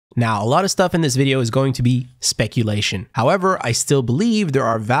Now, a lot of stuff in this video is going to be speculation. However, I still believe there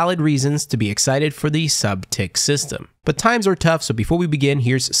are valid reasons to be excited for the sub-tick system. But times are tough, so before we begin,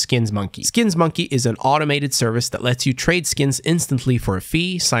 here's SkinsMonkey. SkinsMonkey is an automated service that lets you trade skins instantly for a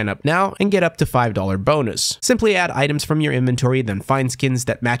fee, sign up now, and get up to $5 bonus. Simply add items from your inventory, then find skins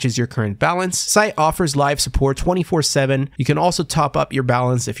that matches your current balance. Site offers live support 24/7. You can also top up your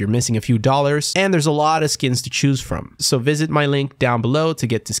balance if you're missing a few dollars, and there's a lot of skins to choose from. So visit my link down below to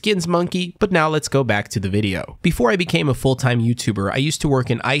get to SkinsMonkey, but now let's go back to the video. Before I became a full-time YouTuber, I used to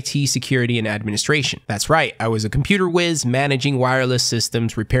work in IT, security, and administration. That's right, I was a computer whiz, managing wireless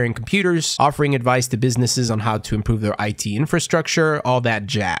systems, repairing computers, offering advice to businesses on how to improve their IT infrastructure, all that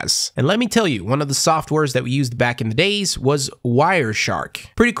jazz. And let me tell you, one of the softwares that we used back in the days was Wireshark.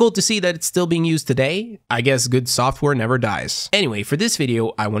 Pretty cool to see that it's still being used today. I guess good software never dies. Anyway, for this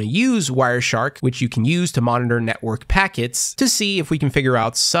video, I want to use Wireshark, which you can use to monitor network packets to see if we can figure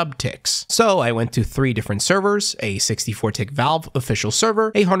out sub-ticks. So I went to 3 different servers, a 64-tick Valve official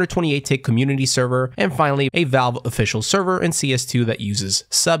server, a 128-tick community server, and finally a Valve official server in CS2 that uses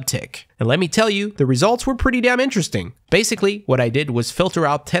sub-tick. And let me tell you, the results were pretty damn interesting. Basically, what I did was filter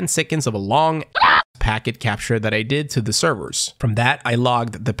out 10 seconds of a long packet capture that I did to the servers. From that, I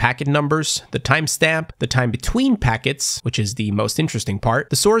logged the packet numbers, the timestamp, the time between packets, which is the most interesting part,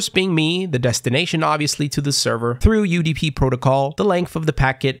 the source being me, the destination obviously to the server, through UDP protocol, the length of the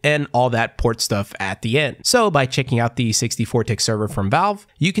packet, and all that port stuff at the end. So by checking out the 64-tick server from Valve,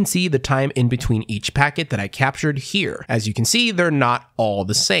 you can see the time in between each packet that I captured here. As you can see, they're not all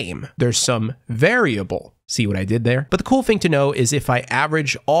the same. There's some variable. See what I did there? But the cool thing to know is if I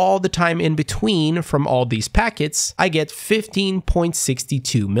average all the time in between from all these packets, I get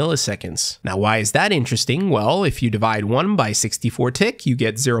 15.62 milliseconds. Now, why is that interesting? Well, if you divide 1 by 64-tick, you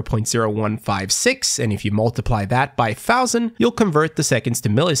get 0.0156, and if you multiply that by 1,000, you'll convert the seconds to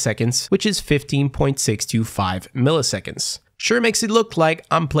milliseconds, which is 15.625 milliseconds. Sure makes it look like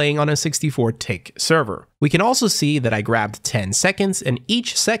I'm playing on a 64-tick server. We can also see that I grabbed 10 seconds and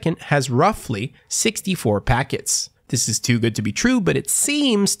each second has roughly 64 packets. This is too good to be true, but it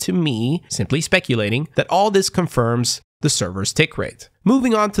seems to me, simply speculating, that all this confirms the server's tick rate.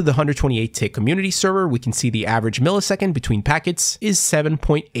 Moving on to the 128-tick community server, we can see the average millisecond between packets is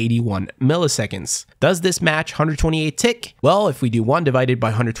 7.81 milliseconds. Does this match 128-tick? Well, if we do 1 divided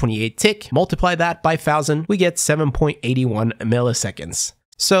by 128-tick, multiply that by 1,000, we get 7.81 milliseconds.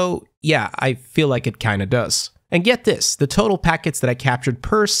 So yeah, I feel like it kinda does. And get this, the total packets that I captured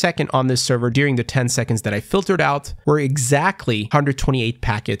per second on this server during the 10 seconds that I filtered out were exactly 128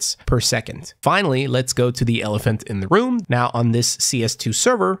 packets per second. Finally, let's go to the elephant in the room. Now on this CS2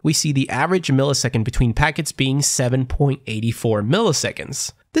 server, we see the average millisecond between packets being 7.84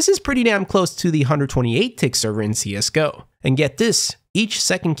 milliseconds. This is pretty damn close to the 128-tick server in CSGO. And get this, each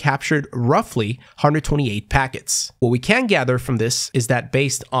second captured roughly 128 packets. What we can gather from this is that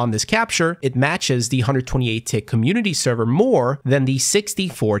based on this capture, it matches the 128-tick community server more than the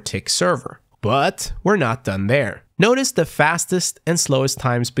 64-tick server. But we're not done there. Notice the fastest and slowest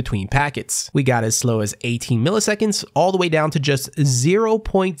times between packets. We got as slow as 18 milliseconds all the way down to just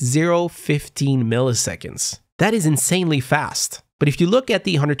 0.015 milliseconds. That is insanely fast. But if you look at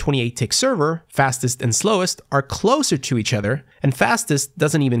the 128-tick server, fastest and slowest are closer to each other, and fastest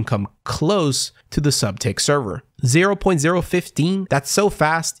doesn't even come close to the sub-tick server. 0.015, that's so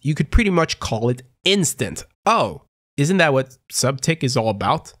fast, you could pretty much call it instant. Oh, isn't that what sub-tick is all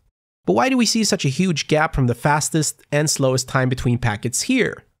about? But why do we see such a huge gap from the fastest and slowest time between packets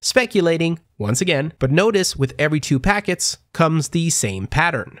here? Speculating, once again, but notice with every 2 packets comes the same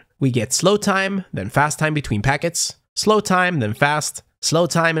pattern. We get slow time, then fast time between packets, slow time, then fast, slow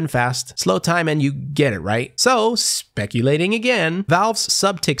time and fast, slow time, and you get it, right? So, speculating again, Valve's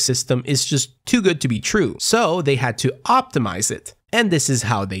sub-tick system is just too good to be true, so they had to optimize it. And this is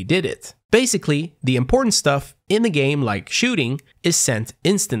how they did it. Basically, the important stuff in the game, like shooting, is sent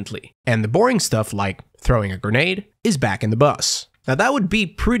instantly, and the boring stuff, like throwing a grenade, is back in the bus. Now that would be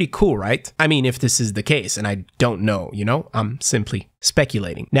pretty cool, right? I mean, if this is the case, and I don't know, you know? I'm simply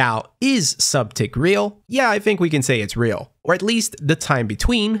speculating. Now, is sub-tick real? Yeah, I think we can say it's real. Or at least the time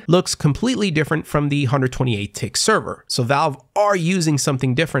between looks completely different from the 128-tick server. So Valve are using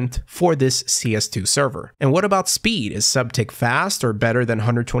something different for this CS2 server. And what about speed? Is sub-tick fast or better than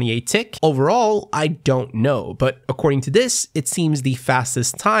 128-tick? Overall, I don't know, but according to this, it seems the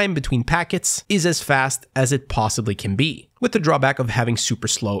fastest time between packets is as fast as it possibly can be, with the drawback of having super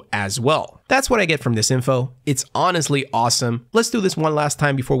slow as well. That's what I get from this info. It's honestly awesome. Let's do this one last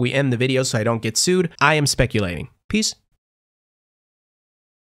time before we end the video so I don't get sued. I am speculating. Peace.